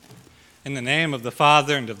In the name of the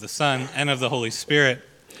Father, and of the Son, and of the Holy Spirit.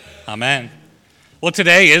 Amen. Well,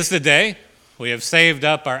 today is the day. We have saved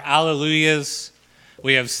up our alleluias.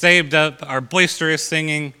 We have saved up our boisterous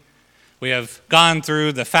singing. We have gone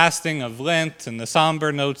through the fasting of Lent and the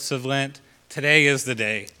somber notes of Lent. Today is the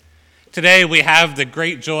day. Today we have the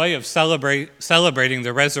great joy of celebrating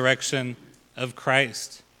the resurrection of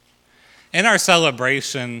Christ. In our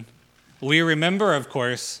celebration, we remember, of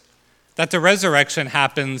course, that the resurrection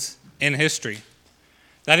happens in history.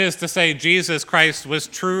 That is to say, Jesus Christ was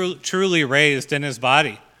truly raised in his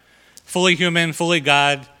body. Fully human, fully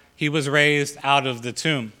God, he was raised out of the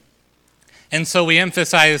tomb. And so we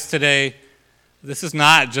emphasize today, this is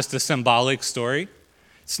not just a symbolic story.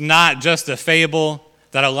 It's not just a fable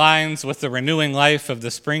that aligns with the renewing life of the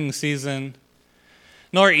spring season.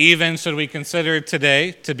 Nor even should we consider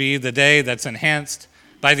today to be the day that's enhanced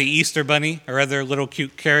by the Easter bunny or other little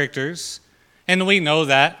cute characters. And we know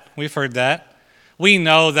that. We've heard that. We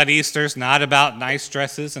know that Easter's not about nice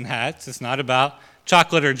dresses and hats. It's not about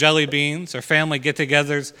chocolate or jelly beans or family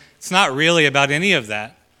get-togethers. It's not really about any of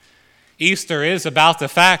that. Easter is about the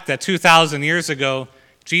fact that 2,000 years ago,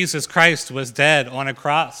 Jesus Christ was dead on a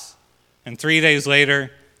cross. And 3 days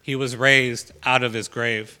later, he was raised out of his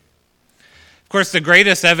grave. Of course, the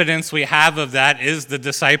greatest evidence we have of that is the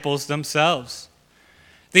disciples themselves.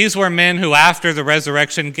 These were men who, after the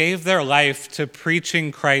resurrection, gave their life to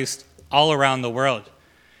preaching Christ all around the world.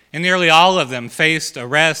 And nearly all of them faced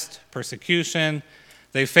arrest, persecution,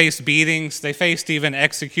 they faced beatings, they faced even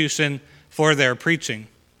execution for their preaching.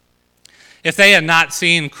 If they had not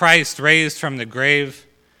seen Christ raised from the grave,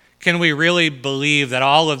 can we really believe that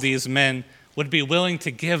all of these men would be willing to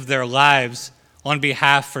give their lives on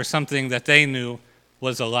behalf for something that they knew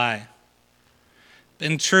was a lie?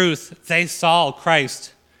 In truth, they saw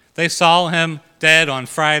Christ. They saw him dead on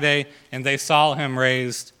Friday, and they saw him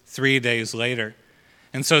raised 3 days later.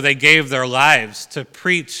 And so they gave their lives to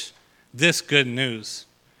preach this good news.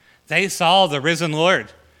 They saw the risen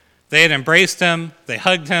Lord. They had embraced him, they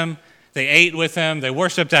hugged him, they ate with him, they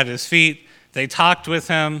worshiped at his feet, they talked with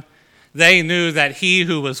him. They knew that he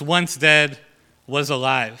who was once dead was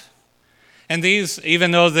alive. And these,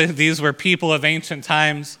 even though these were people of ancient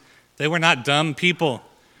times, they were not dumb people.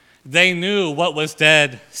 They knew what was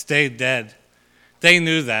dead stayed dead. They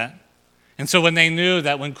knew that. And so when they knew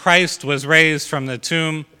that when Christ was raised from the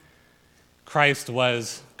tomb, Christ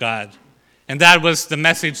was God. And that was the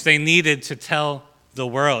message they needed to tell the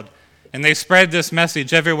world. And they spread this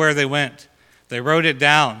message everywhere they went. They wrote it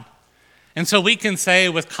down. And so we can say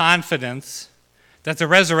with confidence that the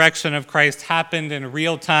resurrection of Christ happened in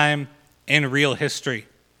real time, in real history.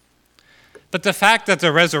 But the fact that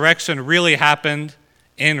the resurrection really happened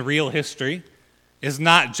in real history is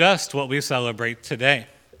not just what we celebrate today.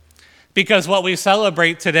 Because what we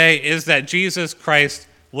celebrate today is that Jesus Christ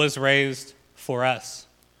was raised for us.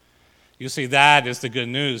 You see, that is the good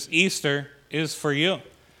news. Easter is for you.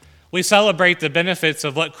 We celebrate the benefits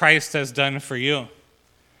of what Christ has done for you.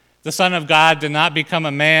 The Son of God did not become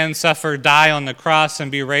a man, suffer, die on the cross,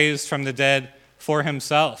 and be raised from the dead for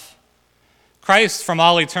himself. Christ from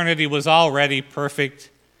all eternity was already perfect.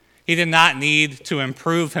 He did not need to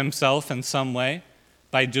improve himself in some way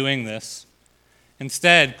by doing this.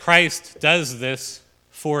 Instead, Christ does this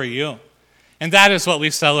for you. And that is what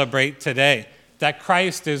we celebrate today, that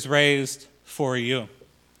Christ is raised for you.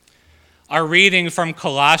 Our reading from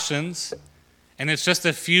Colossians, and it's just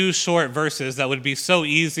a few short verses that would be so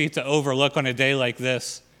easy to overlook on a day like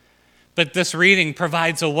this, but this reading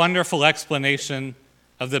provides a wonderful explanation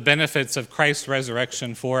of the benefits of Christ's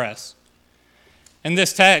resurrection for us. In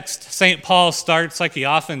this text, St. Paul starts like he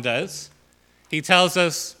often does. He tells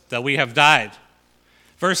us that we have died.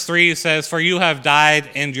 Verse 3 says, "For you have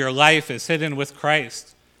died, and your life is hidden with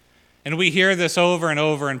Christ." And we hear this over and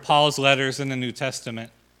over in Paul's letters in the New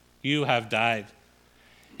Testament. You have died.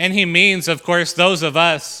 And he means, of course, those of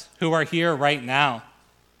us who are here right now.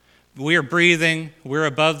 We're breathing, we're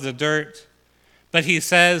above the dirt, but he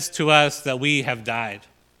says to us that we have died.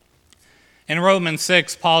 In Romans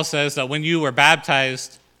 6, Paul says that when you were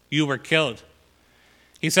baptized, you were killed.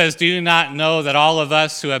 He says, do you not know that all of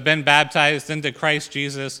us who have been baptized into Christ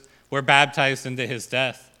Jesus were baptized into his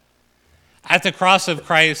death? At the cross of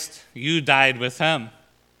Christ, you died with him.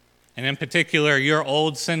 And in particular, your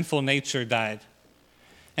old sinful nature died.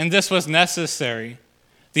 And this was necessary.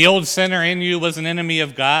 The old sinner in you was an enemy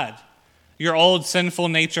of God. Your old sinful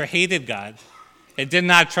nature hated God. It did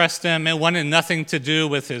not trust him. It wanted nothing to do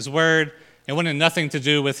with his word. It wanted nothing to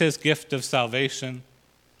do with his gift of salvation.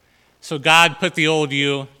 So God put the old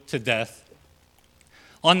you to death.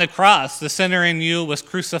 On the cross, the sinner in you was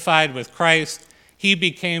crucified with Christ. He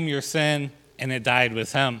became your sin, and it died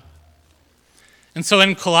with him. And so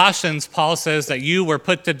in Colossians, Paul says that you were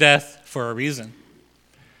put to death for a reason,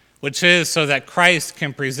 which is so that Christ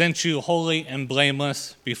can present you holy and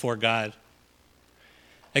blameless before God.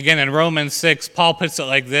 Again, in Romans 6, Paul puts it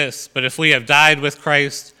like this: but if we have died with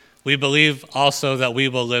Christ, we believe also that we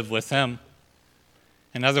will live with him.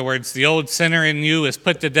 In other words, the old sinner in you is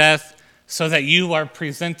put to death so that you are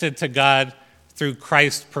presented to God through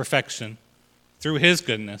Christ's perfection, through his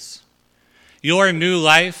goodness. Your new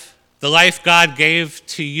life, the life God gave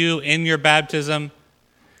to you in your baptism,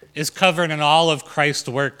 is covered in all of Christ's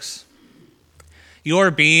works.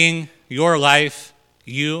 Your being, your life,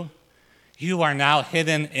 you are now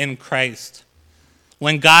hidden in Christ.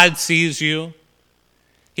 When God sees you,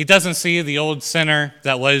 he doesn't see the old sinner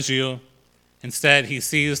that was you. Instead, he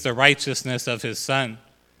sees the righteousness of his Son.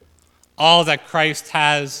 All that Christ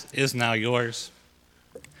has is now yours.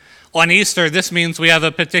 On Easter, this means we have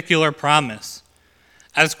a particular promise.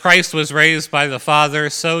 As Christ was raised by the Father,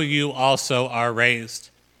 so you also are raised.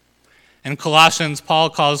 In Colossians,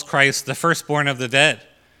 Paul calls Christ the firstborn of the dead.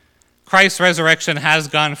 Christ's resurrection has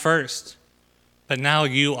gone first, but now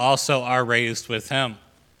you also are raised with him.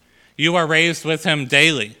 You are raised with him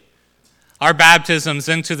daily. Our baptisms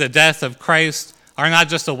into the death of Christ are not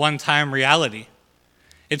just a one-time reality.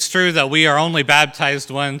 It's true that we are only baptized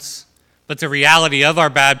once, but the reality of our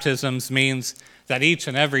baptisms means that each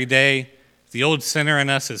and every day, the old sinner in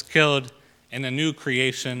us is killed and a new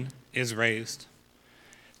creation is raised.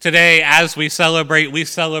 Today, as we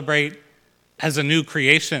celebrate as a new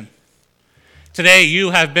creation. Today,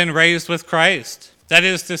 you have been raised with Christ. That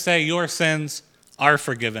is to say, your sins are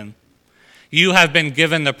forgiven. You have been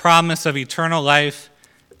given the promise of eternal life,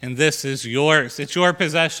 and this is yours. It's your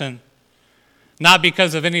possession, not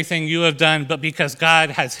because of anything you have done, but because God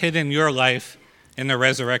has hidden your life in the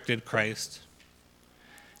resurrected Christ.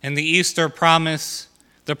 And the Easter promise,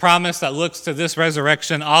 the promise that looks to this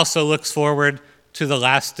resurrection, also looks forward to the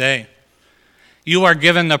last day. You are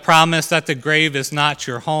given the promise that the grave is not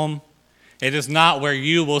your home. It is not where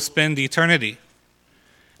you will spend eternity.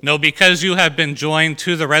 No, because you have been joined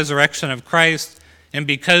to the resurrection of Christ, and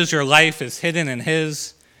because your life is hidden in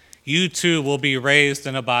his, you too will be raised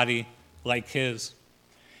in a body like his.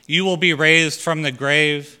 You will be raised from the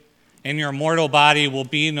grave, and your mortal body will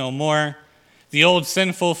be no more. The old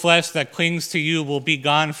sinful flesh that clings to you will be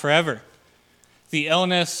gone forever. The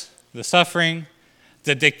illness, the suffering,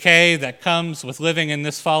 the decay that comes with living in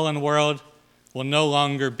this fallen world will no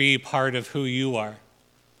longer be part of who you are.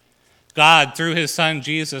 God, through his Son,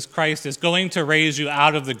 Jesus Christ, is going to raise you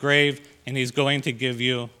out of the grave, and he's going to give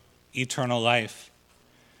you eternal life.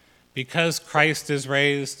 Because Christ is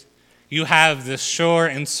raised, you have this sure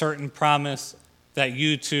and certain promise that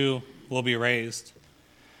you too will be raised.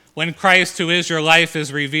 When Christ, who is your life,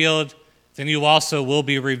 is revealed, then you also will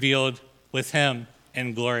be revealed with him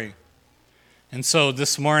in glory. And so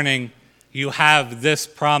this morning, you have this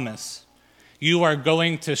promise. You are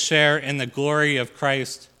going to share in the glory of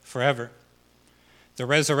Christ forever. The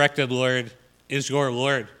resurrected Lord is your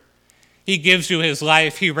Lord. He gives you his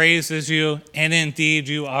life, he raises you, and indeed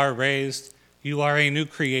you are raised. You are a new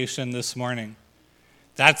creation this morning.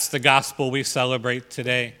 That's the gospel we celebrate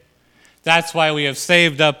today. That's why we have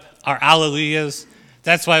saved up our Alleluias.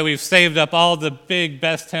 That's why we've saved up all the big,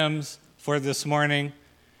 best hymns for this morning.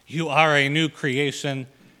 You are a new creation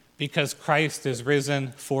because Christ is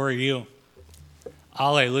risen for you.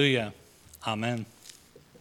 Alleluia. Amen.